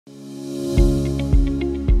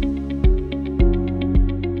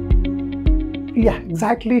Yeah,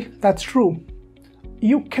 exactly. That's true.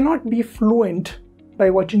 You cannot be fluent by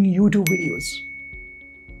watching YouTube videos.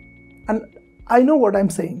 And I know what I'm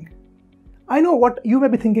saying. I know what you may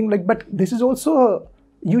be thinking, like, but this is also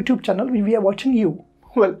a YouTube channel. We are watching you.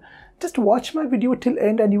 Well, just watch my video till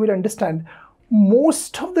end and you will understand.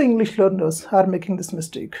 Most of the English learners are making this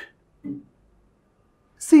mistake.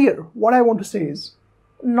 See here, what I want to say is,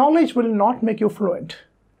 knowledge will not make you fluent,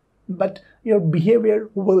 but your behavior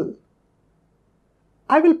will.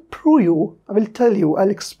 I will prove you, I will tell you, I'll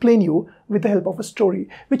explain you with the help of a story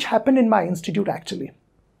which happened in my institute actually.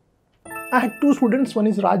 I had two students, one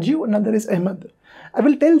is Rajiv, another is Ahmed. I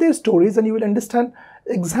will tell their stories and you will understand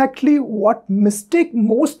exactly what mistake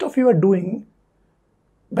most of you are doing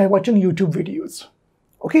by watching YouTube videos.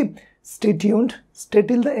 Okay, stay tuned, stay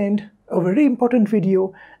till the end, a very important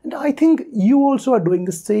video, and I think you also are doing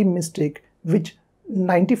the same mistake which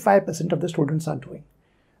 95% of the students are doing.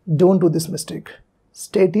 Don't do this mistake.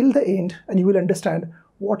 Stay till the end and you will understand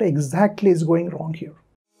what exactly is going wrong here.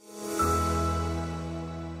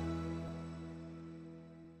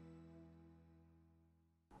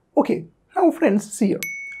 Okay, now friends, see here.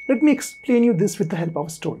 Let me explain you this with the help of a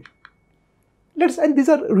story. And these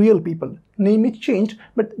are real people. Name is changed,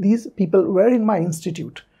 but these people were in my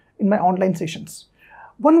institute, in my online sessions.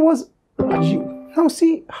 One was Rajiv. Now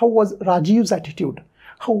see how was Rajiv's attitude,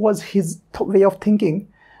 how was his way of thinking,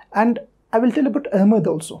 and I will tell about Ahmed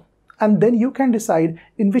also. And then you can decide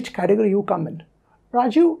in which category you come in.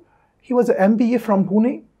 Rajiv, he was an MBA from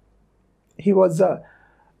Pune. He was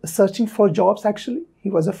searching for jobs actually. He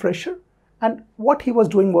was a fresher. And what he was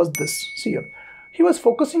doing was this. See here. He was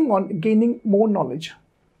focusing on gaining more knowledge.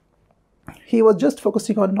 He was just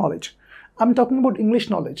focusing on knowledge. I'm talking about English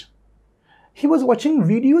knowledge. He was watching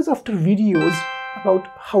videos after videos about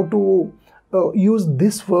how to use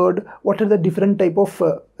this word, what are the different type of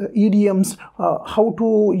idioms, how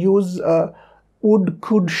to use would,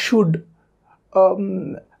 could, should,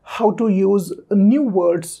 how to use new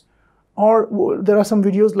words, or there are some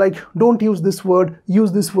videos like don't use this word,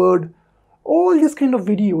 use this word. All these kind of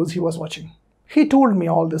videos he was watching. He told me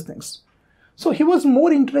all these things. So he was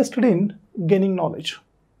more interested in gaining knowledge.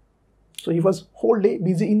 So he was whole day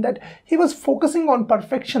busy in that. He was focusing on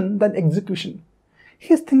perfection than execution.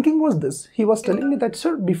 His thinking was this. He was telling me that,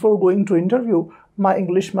 sir, before going to interview, my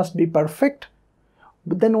English must be perfect.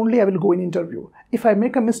 But then only I will go in interview. If I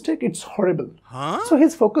make a mistake, it's horrible. So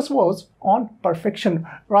his focus was on perfection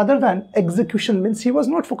rather than execution. Means he was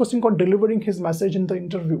not focusing on delivering his message in the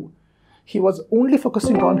interview. He was only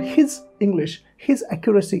focusing on his English, his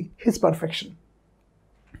accuracy, his perfection.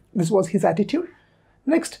 This was his attitude.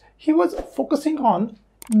 Next, he was focusing on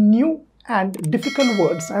new and difficult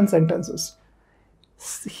words and sentences.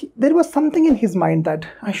 There was something in his mind that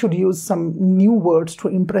I should use some new words to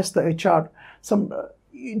impress the HR, some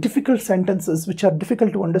difficult sentences which are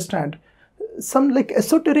difficult to understand, some like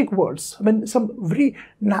esoteric words, I mean some very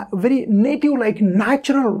native, like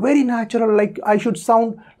natural, very natural, like I should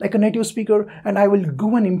sound like a native speaker and I will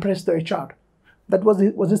go and impress the HR. That was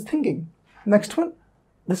his thinking. Next one,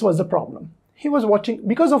 this was the problem. He was watching,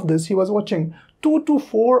 because of this, he was watching 2 to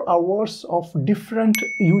 4 hours of different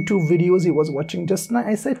YouTube videos he was watching. Just now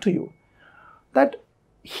I said to you that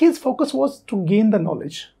his focus was to gain the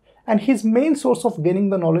knowledge. And his main source of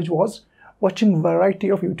gaining the knowledge was watching variety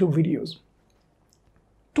of YouTube videos.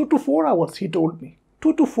 2 to 4 hours, he told me.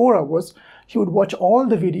 2 to 4 hours, he would watch all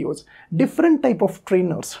the videos, different type of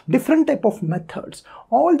trainers, different type of methods,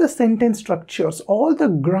 all the sentence structures, all the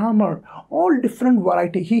grammar, all different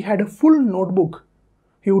variety. He had a full notebook.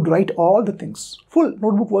 He would write all the things. Full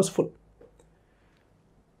notebook was full.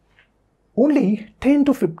 Only 10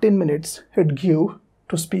 to 15 minutes he'd give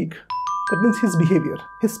to speak. That means his behavior.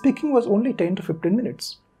 His speaking was only 10 to 15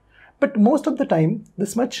 minutes. But most of the time,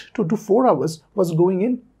 this much 2 to 4 hours was going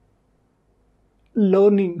in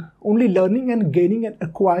learning, only learning and gaining and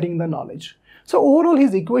acquiring the knowledge. So overall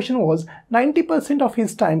his equation was 90% of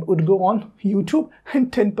his time would go on YouTube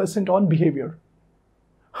and 10% on behavior.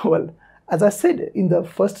 Well, as I said in the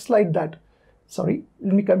first slide that, sorry,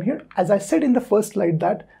 let me come here. As I said in the first slide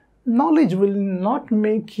that knowledge will not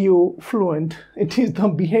make you fluent. It is the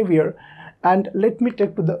behavior. And let me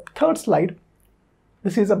take to the third slide.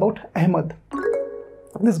 This is about Ahmed.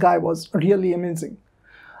 This guy was really amazing.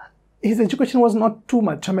 His education was not too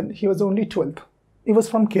much. I mean, he was only 12th. He was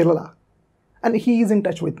from Kerala. And he is in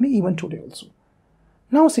touch with me even today also.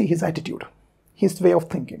 Now see his attitude, his way of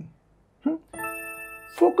thinking.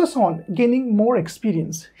 Focus on gaining more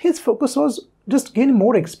experience. His focus was just gain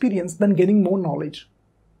more experience than gaining more knowledge.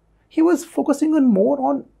 He was focusing on more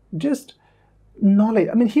on just knowledge.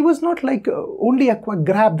 I mean, he was not like only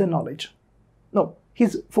grab the knowledge. No,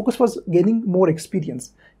 his focus was gaining more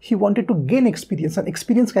experience. He wanted to gain experience, and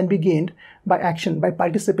experience can be gained by action, by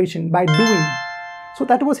participation, by doing. So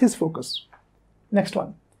that was his focus. Next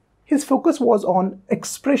one. His focus was on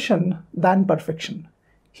expression than perfection.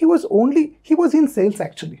 He was in sales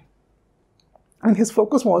actually. And his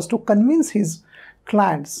focus was to convince his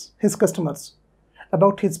clients, his customers,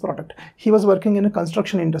 about his product. He was working in a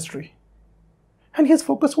construction industry. And his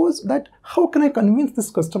focus was that, how can I convince this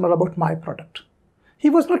customer about my product? He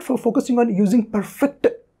was not focusing on using perfect,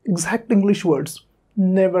 exact English words.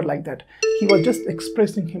 Never like that. He was just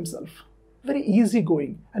expressing himself. Very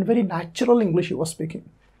easygoing and very natural English he was speaking.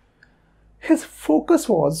 His focus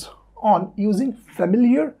was on using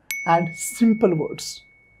familiar and simple words.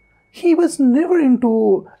 He was never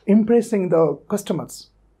into impressing the customers.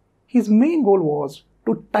 His main goal was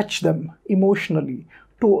to touch them emotionally,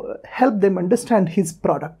 to help them understand his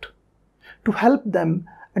product, to help them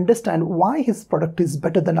understand why his product is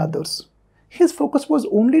better than others. His focus was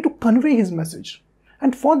only to convey his message.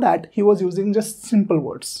 And for that, he was using just simple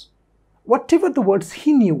words. Whatever the words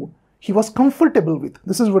he knew, he was comfortable with.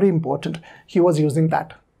 This is very important. He was using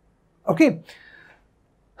that. Okay.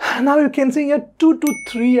 Now you can see here 2 to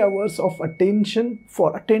 3 hours of attention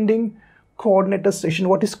for attending coordinator session.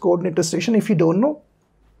 What is coordinator session? If you don't know,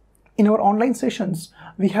 in our online sessions,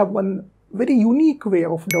 we have one very unique way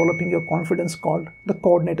of developing your confidence called the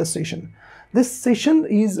coordinator session. This session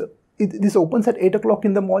this opens at 8 o'clock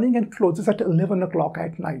in the morning and closes at 11 o'clock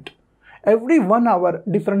at night. Every 1 hour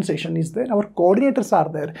different session is there. Our coordinators are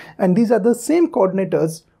there, and these are the same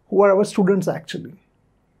coordinators who are our students actually.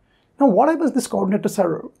 Now what happens, these coordinators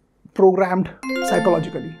are programmed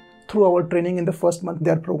psychologically. Through our training in the first month,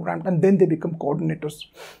 they are programmed and then they become coordinators.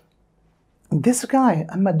 This guy,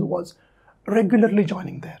 Ahmed, was regularly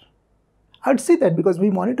joining there. I'd say that because we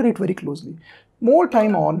monitor it very closely. More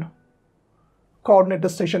time on coordinator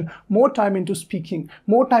session, more time into speaking,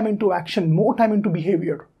 more time into action, more time into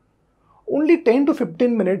behavior. Only 10 to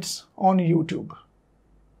 15 minutes on YouTube.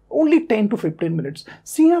 Only 10 to 15 minutes.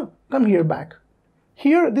 See here, come here back.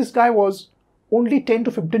 Here, this guy was only 10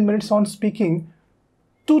 to 15 minutes on speaking,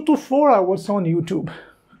 2 to 4 hours on YouTube.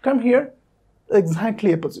 Come here,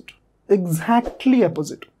 exactly opposite. Exactly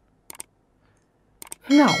opposite.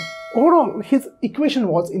 Now, overall, his equation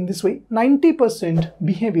was in this way: 90%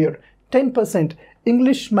 behavior, 10%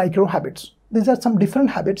 English micro habits. These are some different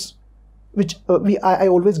habits which I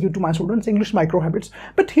always give to my students, English micro habits,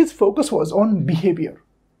 but his focus was on behavior.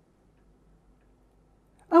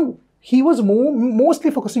 Now, he was mostly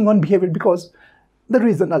focusing on behavior because the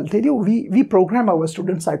reason, I'll tell you, we program our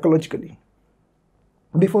students psychologically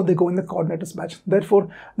before they go in the coordinators batch. Therefore,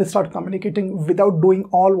 they start communicating without doing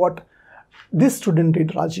all what this student did,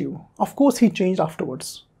 Rajiv. Of course, he changed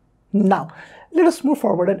afterwards. Now, let us move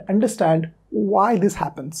forward and understand why this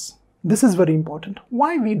happens. This is very important.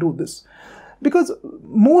 Why we do this? Because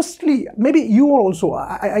mostly, maybe you are also,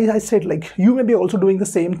 I said, like, you may be also doing the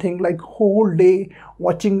same thing, like whole day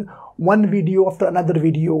watching one video after another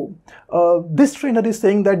video. This trainer is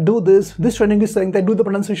saying that do this trainer is saying that do the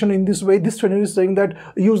pronunciation in this way, this trainer is saying that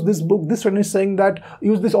use this book, this trainer is saying that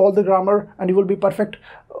use this all the grammar and you will be perfect.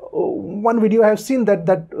 One video I have seen that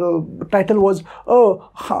title was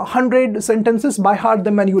 100 sentences by heart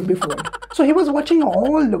them and you will be fluent. So he was watching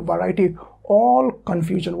all the variety, all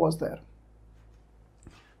confusion was there.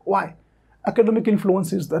 Why? Academic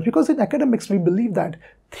influence is there, because in academics we believe that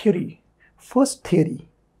theory, first theory,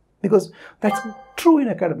 because that's true in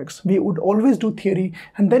academics. We would always do theory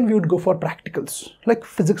and then we would go for practicals, like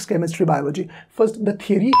physics, chemistry, biology. First the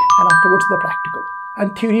theory and afterwards the practical.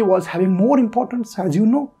 And theory was having more importance, as you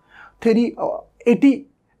know. Theory 80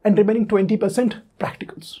 and remaining 20%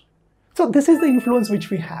 practicals. So this is the influence which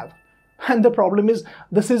we have. And the problem is,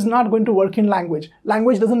 this is not going to work in language.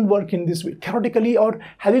 Language doesn't work in this way. Theoretically or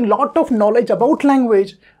having lot of knowledge about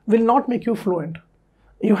language will not make you fluent.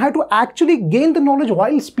 You have to actually gain the knowledge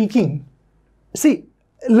while speaking. See,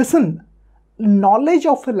 listen, knowledge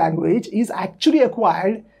of a language is actually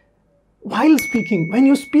acquired while speaking. When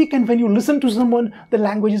you speak and when you listen to someone,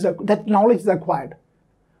 that knowledge is acquired.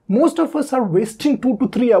 Most of us are wasting 2 to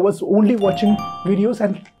 3 hours only watching videos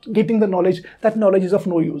and getting the knowledge. That knowledge is of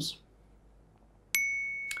no use.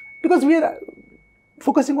 Because we are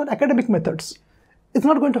focusing on academic methods. It's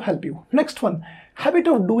not going to help you. Next one, habit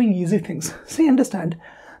of doing easy things. See, understand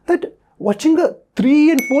that watching a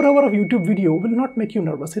 3 and 4 hour of YouTube video will not make you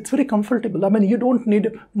nervous. It's very comfortable. I mean, you don't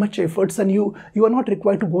need much efforts and you are not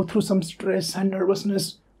required to go through some stress and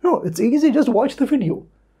nervousness. No, it's easy. Just watch the video.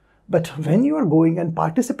 But when you are going and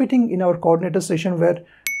participating in our coordinator session where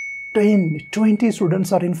 10, 20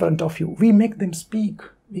 students are in front of you, we make them speak.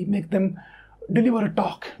 We make them deliver a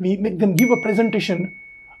talk, we make them give a presentation,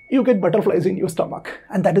 you get butterflies in your stomach.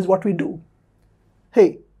 And that is what we do.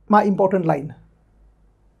 Hey, my important line.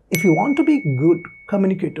 If you want to be a good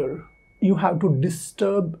communicator, you have to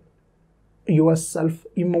disturb yourself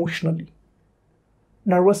emotionally.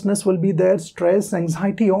 Nervousness will be there, stress,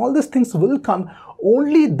 anxiety, all these things will come.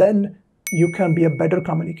 Only then you can be a better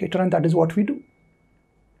communicator, and that is what we do.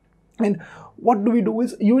 And what do we do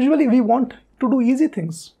is, usually we want to do easy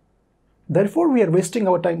things. Therefore, we are wasting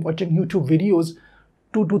our time watching YouTube videos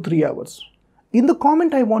 2 to 3 hours. In the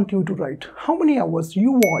comment, I want you to write how many hours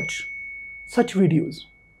you watch such videos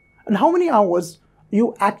and how many hours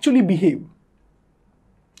you actually behave.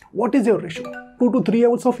 What is your ratio? 2 to 3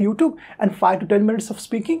 hours of YouTube and 5 to 10 minutes of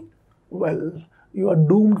speaking? Well, you are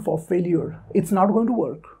doomed for failure. It's not going to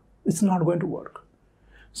work. It's not going to work.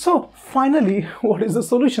 So finally, what is the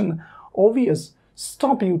solution? Obvious.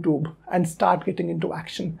 Stop YouTube and start getting into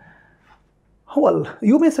action. Well,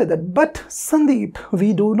 you may say that, but Sandeep,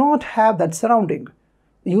 we do not have that surrounding.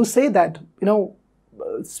 You say that,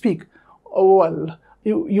 speak. Oh, well,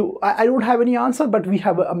 I don't have any answer, but we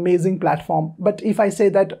have an amazing platform. But if I say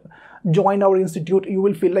that join our institute, you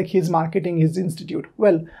will feel like he's marketing his institute.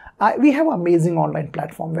 Well, we have an amazing online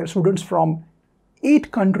platform where students from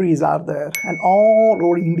 8 countries are there and all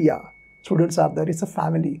over India. Students are there. It's a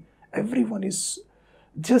family. Everyone is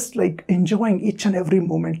just like enjoying each and every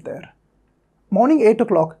moment there. Morning 8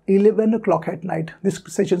 o'clock, 11 o'clock at night, these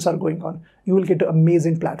sessions are going on. You will get an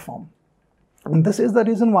amazing platform. And this is the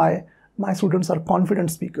reason why my students are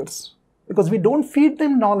confident speakers. Because we don't feed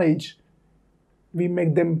them knowledge. We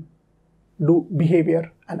make them do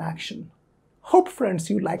behavior and action. Hope, friends,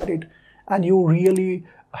 you liked it and you really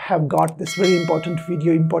have got this very important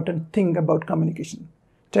video, important thing about communication.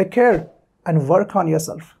 Take care and work on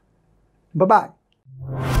yourself. Bye-bye.